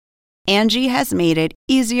Angie has made it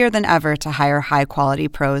easier than ever to hire high-quality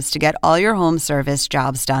pros to get all your home service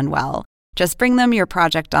jobs done well. Just bring them your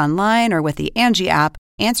project online or with the Angie app,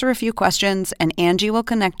 answer a few questions, and Angie will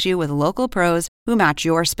connect you with local pros who match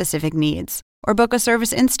your specific needs. Or book a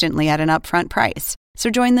service instantly at an upfront price. So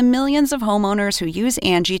join the millions of homeowners who use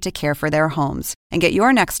Angie to care for their homes and get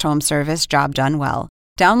your next home service job done well.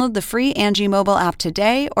 Download the free Angie mobile app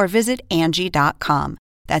today or visit Angie.com.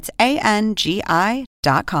 That's ANGI.com.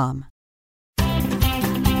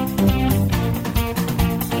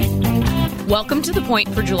 Welcome to The Point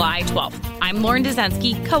for July 12th. I'm Lauren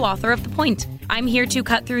Dezensky, co-author of The Point. I'm here to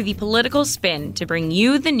cut through the political spin to bring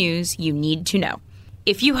you the news you need to know.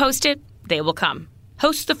 If you host it, they will come.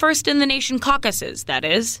 Host the first in the nation caucuses, that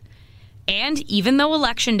is. And even though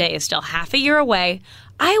Election Day is still half a year away,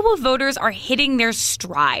 Iowa voters are hitting their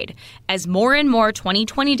stride as more and more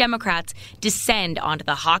 2020 Democrats descend onto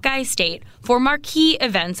the Hawkeye State for marquee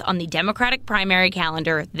events on the Democratic primary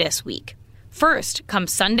calendar this week. First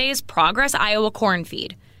comes Sunday's Progress Iowa Corn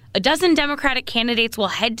Feed. A dozen Democratic candidates will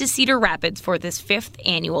head to Cedar Rapids for this 5th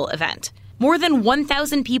annual event. More than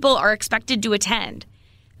 1,000 people are expected to attend.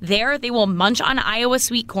 There, they will munch on Iowa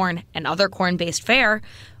sweet corn and other corn-based fare,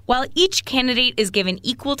 while each candidate is given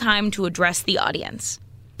equal time to address the audience.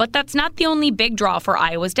 But that's not the only big draw for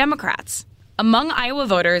Iowa's Democrats. Among Iowa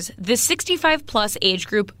voters, the 65-plus age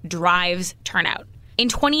group drives turnout. In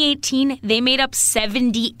 2018, they made up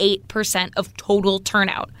 78% of total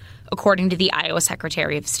turnout, according to the Iowa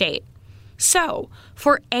Secretary of State. So,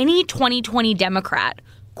 for any 2020 Democrat,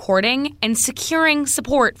 courting and securing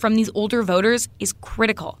support from these older voters is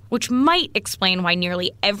critical, which might explain why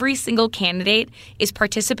nearly every single candidate is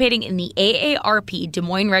participating in the AARP Des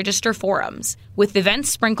Moines Register forums, with events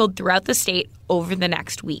sprinkled throughout the state over the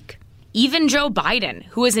next week. Even Joe Biden,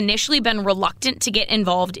 who has initially been reluctant to get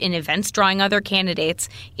involved in events drawing other candidates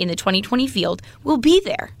in the 2020 field, will be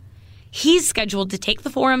there. He's scheduled to take the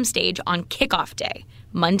forum stage on kickoff day,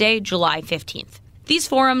 Monday, July 15th. These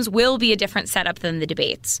forums will be a different setup than the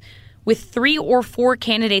debates, with 3 or 4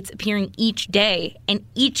 candidates appearing each day and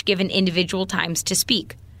each given individual times to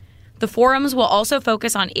speak. The forums will also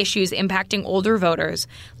focus on issues impacting older voters,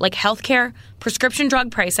 like healthcare, prescription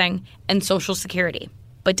drug pricing, and Social Security.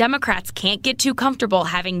 But Democrats can't get too comfortable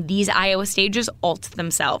having these Iowa stages all to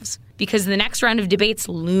themselves, because the next round of debates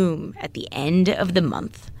loom at the end of the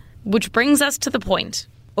month. Which brings us to the point.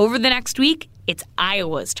 Over the next week, it's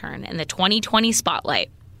Iowa's turn in the 2020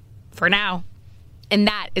 spotlight. For now. And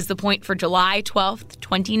that is The Point for July 12th,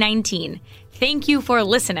 2019. Thank you for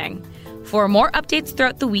listening. For more updates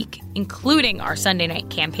throughout the week, including our Sunday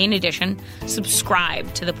night campaign edition,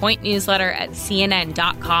 subscribe to The Point newsletter at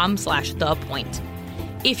cnn.com/thepoint.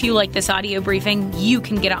 If you like this audio briefing, you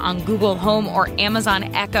can get it on Google Home or Amazon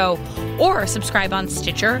Echo, or subscribe on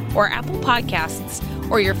Stitcher or Apple Podcasts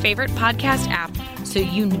or your favorite podcast app so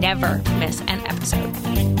you never miss an episode.